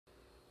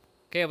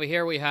Okay, over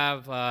here we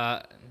have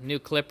a new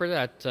clipper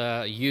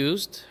that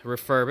used,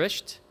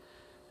 refurbished.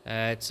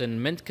 It's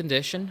in mint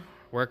condition,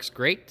 works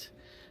great.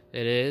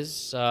 It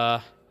is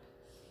a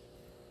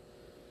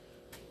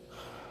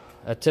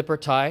tipper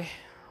tie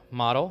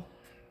model.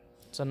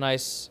 It's a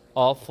nice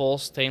all full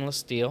stainless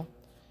steel.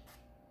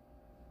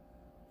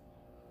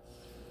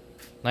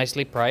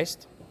 Nicely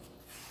priced.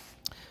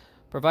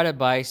 Provided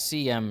by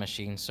CM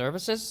Machine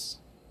Services.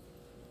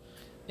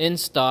 In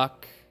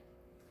stock,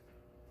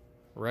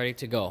 ready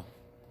to go.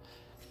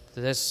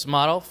 This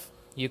model,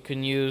 you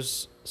can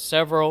use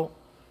several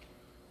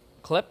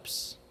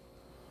clips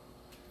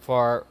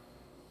for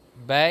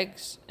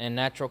bags and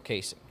natural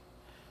casing.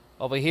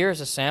 Over here is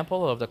a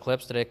sample of the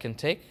clips that it can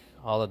take,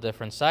 all the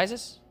different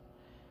sizes,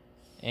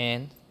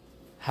 and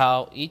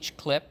how each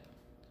clip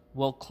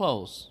will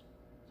close.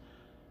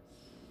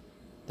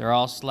 They're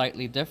all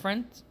slightly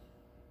different,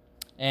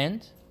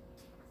 and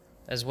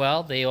as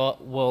well they all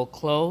will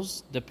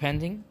close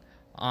depending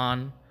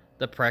on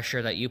the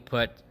pressure that you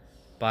put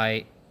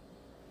by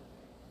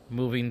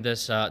moving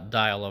this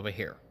dial over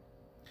here.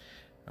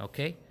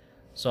 Okay,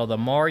 so the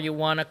more you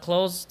want to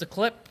close the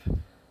clip,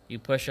 you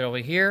push it over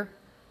here,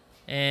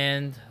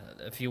 and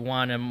if you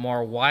want it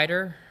more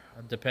wider,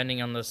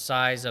 depending on the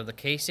size of the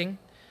casing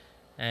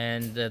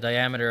and the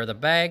diameter of the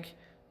bag,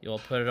 you'll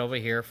put it over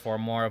here for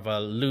more of a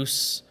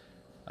loose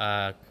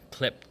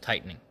clip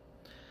tightening.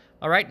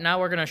 Alright, now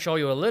we're going to show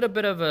you a little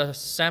bit of a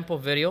sample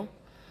video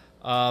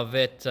of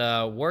it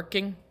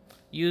working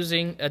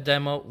using a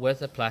demo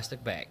with a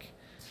plastic bag.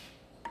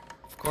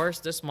 Of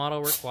course, this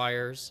model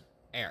requires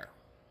air.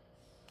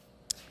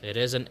 It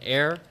is an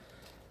air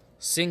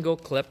single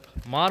clip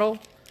model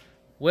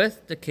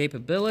with the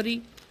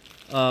capability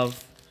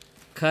of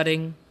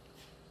cutting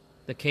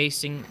the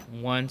casing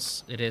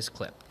once it is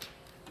clipped.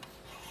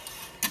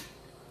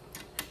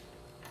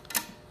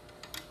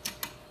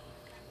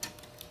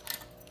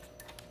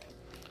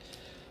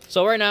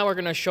 So right now we're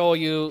going to show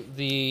you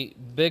the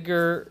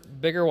bigger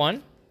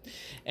one,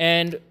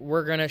 and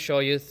we're going to show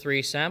you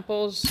 3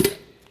 samples.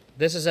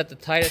 This is at the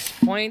tightest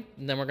point,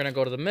 and then we're going to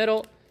go to the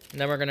middle, and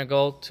then we're going to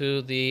go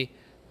to the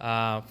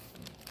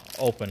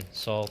open.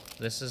 So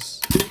this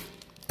is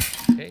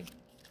okay.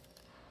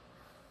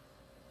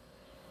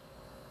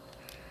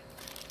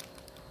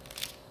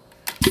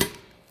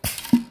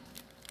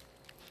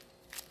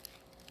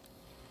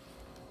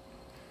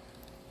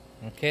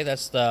 Okay,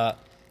 that's the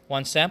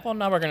one sample.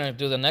 Now we're going to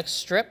do the next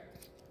strip.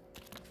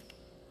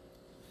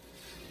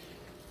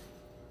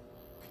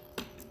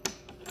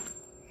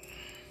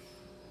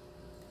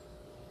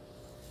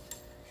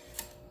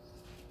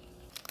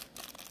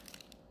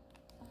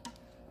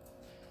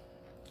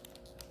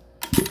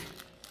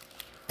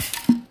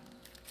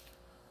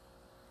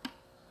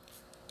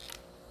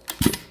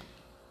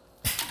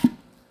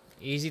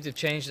 Easy to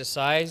change the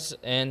size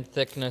and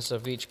thickness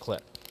of each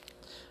clip.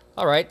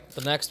 Alright,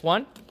 the next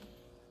one.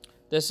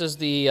 This is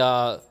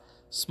the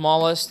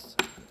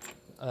smallest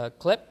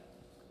clip.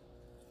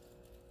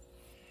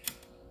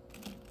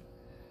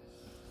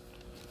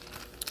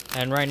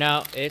 And right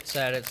now it's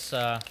at its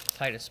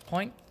tightest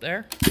point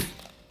there.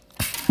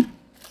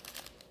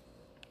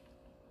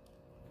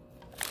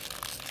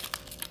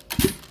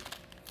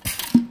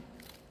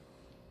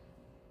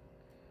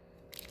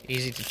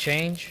 Easy to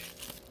change.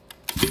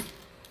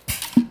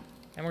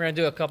 And we're going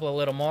to do a couple of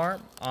little more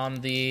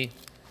on the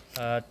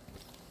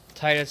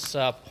tightest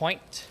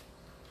point.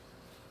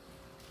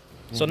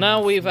 So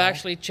now we've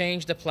actually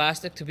changed the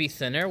plastic to be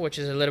thinner, which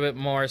is a little bit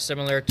more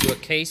similar to a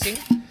casing.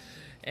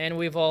 And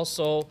we've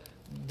also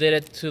did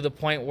it to the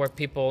point where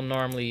people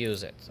normally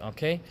use it.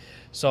 Okay,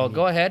 so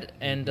go ahead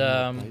and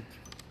all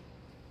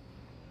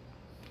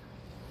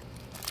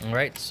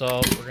right,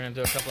 so we're going to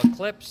do a couple of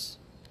clips.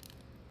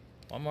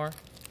 One more.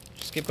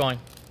 Just keep going.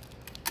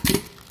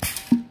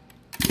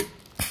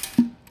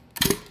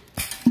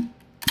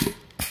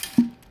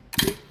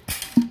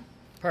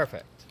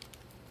 Perfect.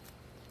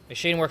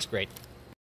 Machine works great.